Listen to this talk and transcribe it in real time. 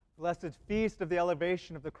Blessed feast of the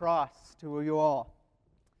elevation of the cross to you all.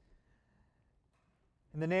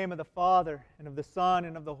 In the name of the Father, and of the Son,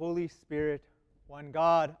 and of the Holy Spirit, one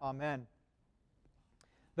God, Amen.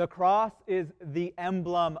 The cross is the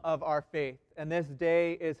emblem of our faith, and this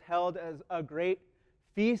day is held as a great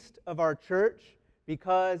feast of our church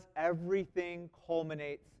because everything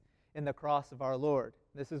culminates in the cross of our Lord.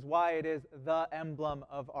 This is why it is the emblem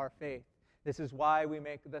of our faith. This is why we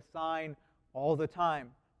make the sign all the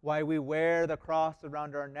time, why we wear the cross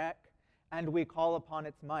around our neck, and we call upon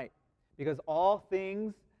its might. Because all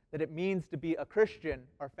things that it means to be a Christian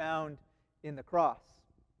are found in the cross.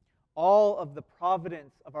 All of the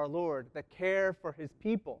providence of our Lord, the care for His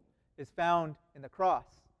people, is found in the cross.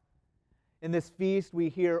 In this feast, we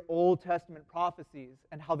hear Old Testament prophecies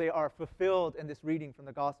and how they are fulfilled in this reading from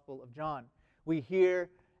the Gospel of John. We hear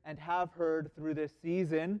and have heard through this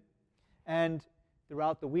season and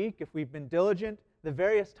throughout the week, if we've been diligent, the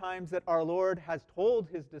various times that our Lord has told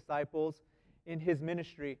His disciples in His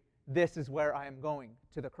ministry, this is where I am going,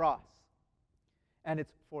 to the cross. And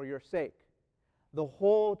it's for your sake. The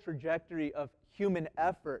whole trajectory of human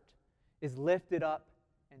effort is lifted up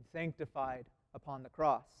and sanctified upon the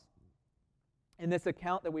cross. In this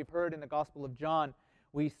account that we've heard in the Gospel of John,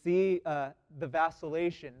 we see the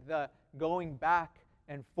vacillation, the going back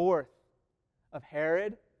and forth of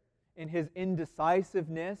Herod in his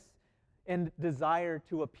indecisiveness and desire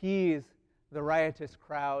to appease the riotous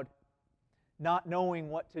crowd, not knowing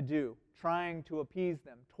what to do, trying to appease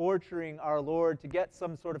them, torturing our Lord to get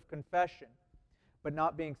some sort of confession, but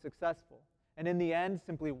not being successful, and in the end,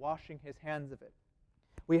 simply washing his hands of it.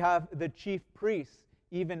 We have the chief priests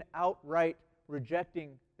even outright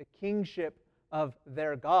rejecting the kingship of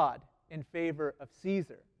their God in favor of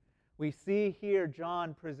Caesar. We see here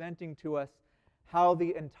John presenting to us how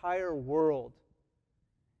the entire world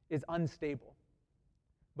is unstable.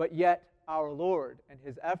 But yet our Lord and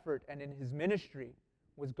His effort and in His ministry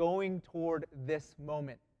was going toward this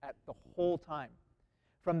moment at the whole time.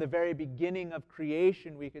 From the very beginning of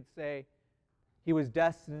creation, we could say, He was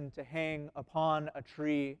destined to hang upon a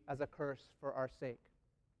tree as a curse for our sake.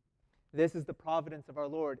 This is the providence of our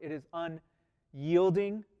Lord. It is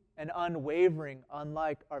unyielding and unwavering,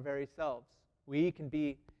 unlike our very selves. We can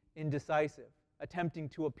be indecisive, attempting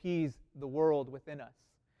to appease the world within us.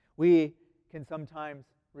 We can sometimes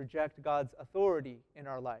reject God's authority in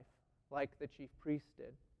our life, like the chief priest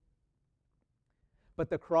did. But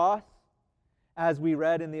the cross, as we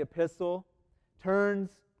read in the epistle,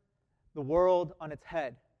 turns the world on its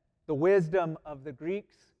head. The wisdom of the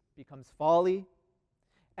Greeks becomes folly,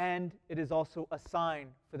 and it is also a sign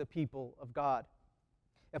for the people of God.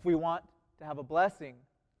 If we want to have a blessing,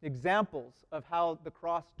 examples of how the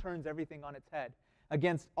cross turns everything on its head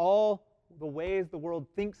against all the ways the world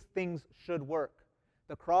thinks things should work.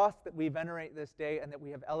 The cross that we venerate this day and that we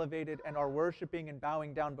have elevated and are worshiping and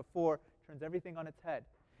bowing down before turns everything on its head.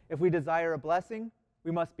 If we desire a blessing,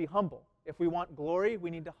 we must be humble. If we want glory, we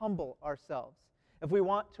need to humble ourselves. If we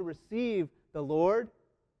want to receive the Lord,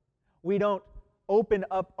 we don't open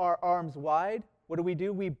up our arms wide. What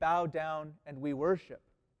do? We bow down and we worship.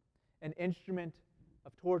 An instrument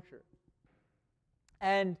of torture.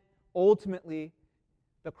 And ultimately,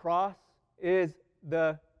 the cross is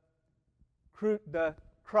the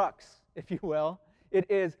crux, if you will. It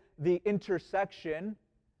is the intersection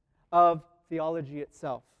of theology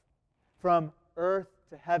itself. From earth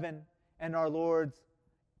to heaven, and our Lord's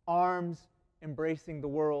arms embracing the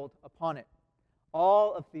world upon it.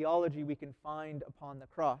 All of theology we can find upon the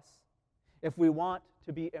cross. If we want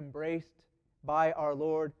to be embraced by our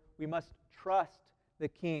Lord, we must trust the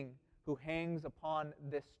King who hangs upon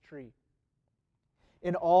this tree.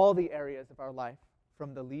 In all the areas of our life,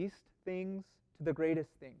 from the least things to the greatest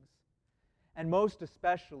things, and most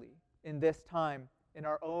especially in this time, in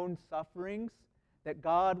our own sufferings, that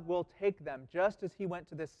God will take them just as He went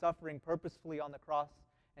to this suffering purposefully on the cross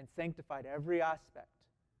and sanctified every aspect.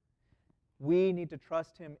 We need to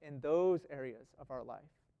trust Him in those areas of our life.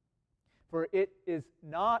 For it is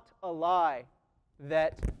not a lie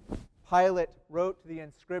that Pilate wrote the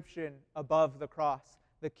inscription above the cross,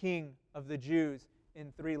 the King of the Jews,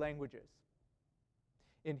 in 3 languages,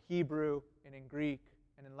 in Hebrew and in Greek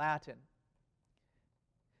and in Latin.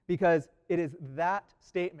 Because it is that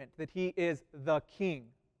statement that He is the King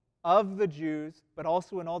of the Jews, but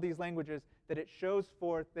also in all these languages, that it shows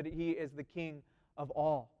forth that He is the King of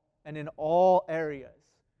all. And in all areas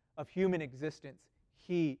of human existence,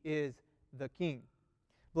 He is the King.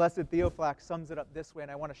 Blessed Theophylact sums it up this way,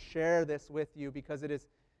 and I want to share this with you because it is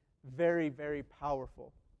very, very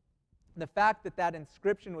powerful. The fact that that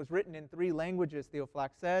inscription was written in 3 languages,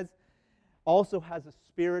 Theophylact says, also has a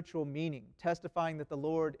spiritual meaning, testifying that the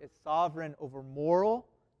Lord is sovereign over moral,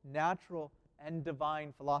 natural, and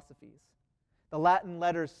divine philosophies. The Latin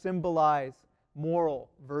letters symbolize moral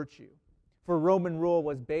virtue, for Roman rule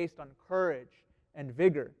was based on courage and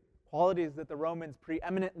vigor, qualities that the Romans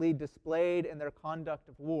preeminently displayed in their conduct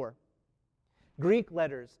of war. Greek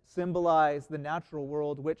letters symbolize the natural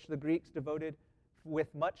world, which the Greeks devoted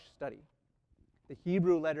with much study. The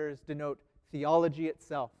Hebrew letters denote theology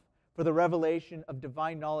itself, for the revelation of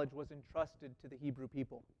divine knowledge was entrusted to the Hebrew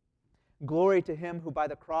people. Glory to him who by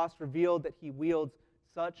the cross revealed that he wields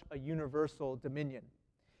such a universal dominion.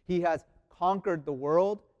 He has conquered the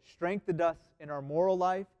world, strengthened us in our moral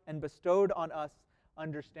life, and bestowed on us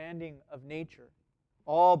understanding of nature,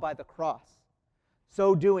 all by the cross.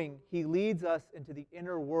 So doing, he leads us into the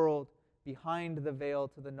inner world behind the veil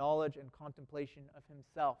to the knowledge and contemplation of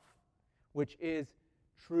himself, which is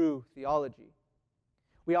true theology.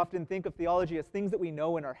 We often think of theology as things that we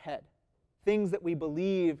know in our head, things that we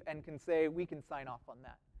believe and can say we can sign off on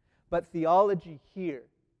that. But theology here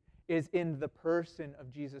is in the person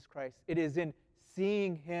of Jesus Christ. It is in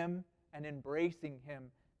seeing him and embracing him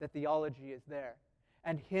that theology is there,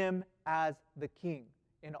 and him as the king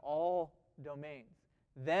in all domains.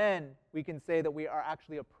 Then we can say that we are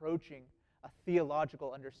actually approaching a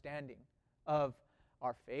theological understanding of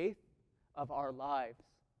our faith, of our lives,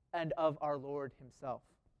 and of our Lord himself.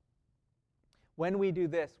 When we do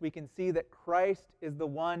this, we can see that Christ is the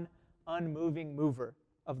one unmoving mover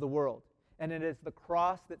of the world, and it is the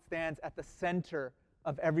cross that stands at the center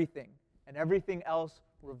of everything, and everything else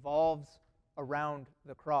revolves around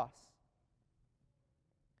the cross.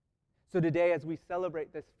 So today, as we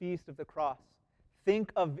celebrate this feast of the cross,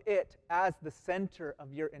 think of it as the center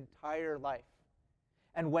of your entire life.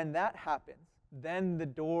 And when that happens, then the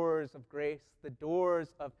doors of grace, the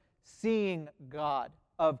doors of seeing God,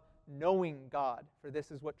 of knowing God, for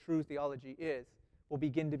this is what true theology is, will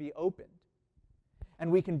begin to be opened.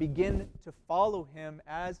 And we can begin to follow him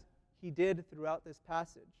as he did throughout this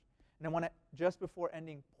passage. And I want to, just before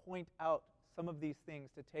ending, point out some of these things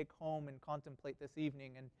to take home and contemplate this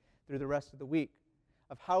evening and through the rest of the week,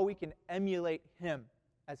 of how we can emulate him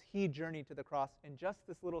as he journeyed to the cross in just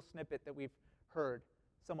this little snippet that we've heard,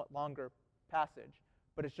 somewhat longer passage,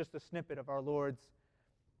 but it's just a snippet of our Lord's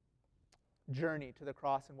journey to the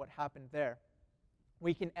cross and what happened there.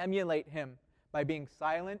 We can emulate him by being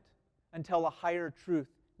silent until a higher truth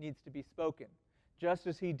needs to be spoken, just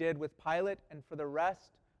as he did with Pilate, and for the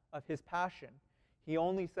rest of his passion, he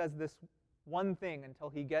only says this one thing until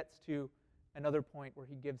he gets to another point where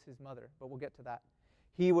he gives his mother, but we'll get to that.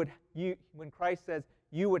 When Christ says,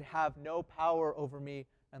 "You would have no power over me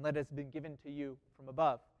unless it has been given to you from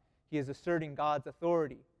above," he is asserting God's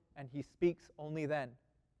authority, and he speaks only then.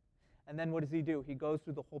 And then what does he do? He goes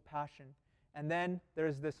through the whole passion. And then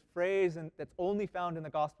there's this phrase that's only found in the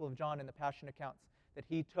Gospel of John in the Passion accounts, that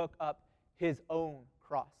he took up his own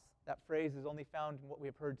cross. That phrase is only found in what we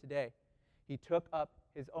have heard today. He took up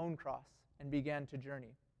his own cross and began to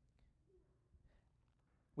journey.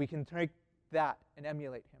 We can take that and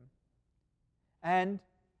emulate him. And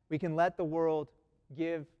we can let the world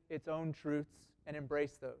give its own truths and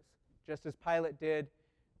embrace those, just as Pilate did,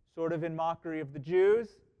 sort of in mockery of the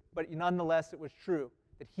Jews, but nonetheless it was true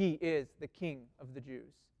that he is the King of the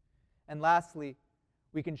Jews. And lastly,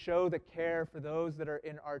 we can show the care for those that are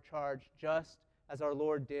in our charge, just as our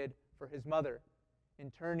Lord did for his mother,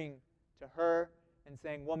 in turning to her and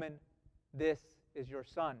saying, "Woman, this is your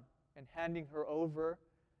son," and handing her over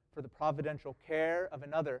for the providential care of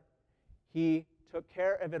another. He took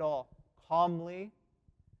care of it all calmly,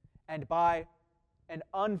 and by an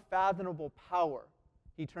unfathomable power,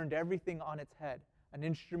 he turned everything on its head. An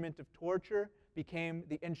instrument of torture became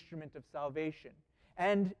the instrument of salvation,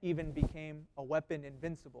 and even became a weapon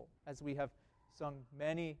invincible, as we have sung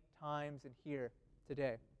many times in here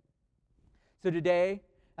today. So today,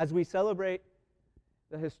 as we celebrate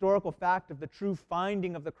the historical fact of the true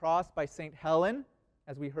finding of the cross by St. Helen,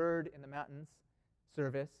 as we heard in the Matins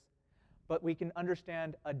service, but we can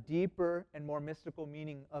understand a deeper and more mystical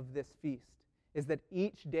meaning of this feast, is that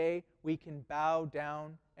each day we can bow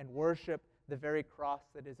down and worship the very cross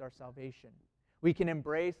that is our salvation. We can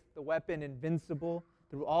embrace the weapon invincible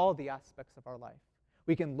through all the aspects of our life.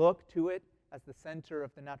 We can look to it as the center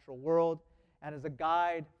of the natural world and as a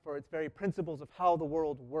guide for its very principles of how the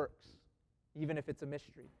world works, even if it's a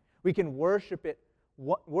mystery. We can worship it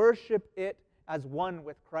as one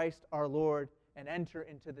with Christ our Lord and enter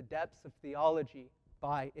into the depths of theology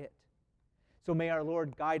by it. So may our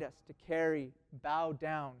Lord guide us to carry, bow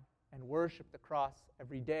down, and worship the cross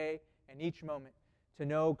every day and each moment, to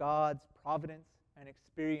know God's providence and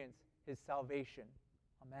experience his salvation.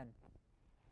 Amen.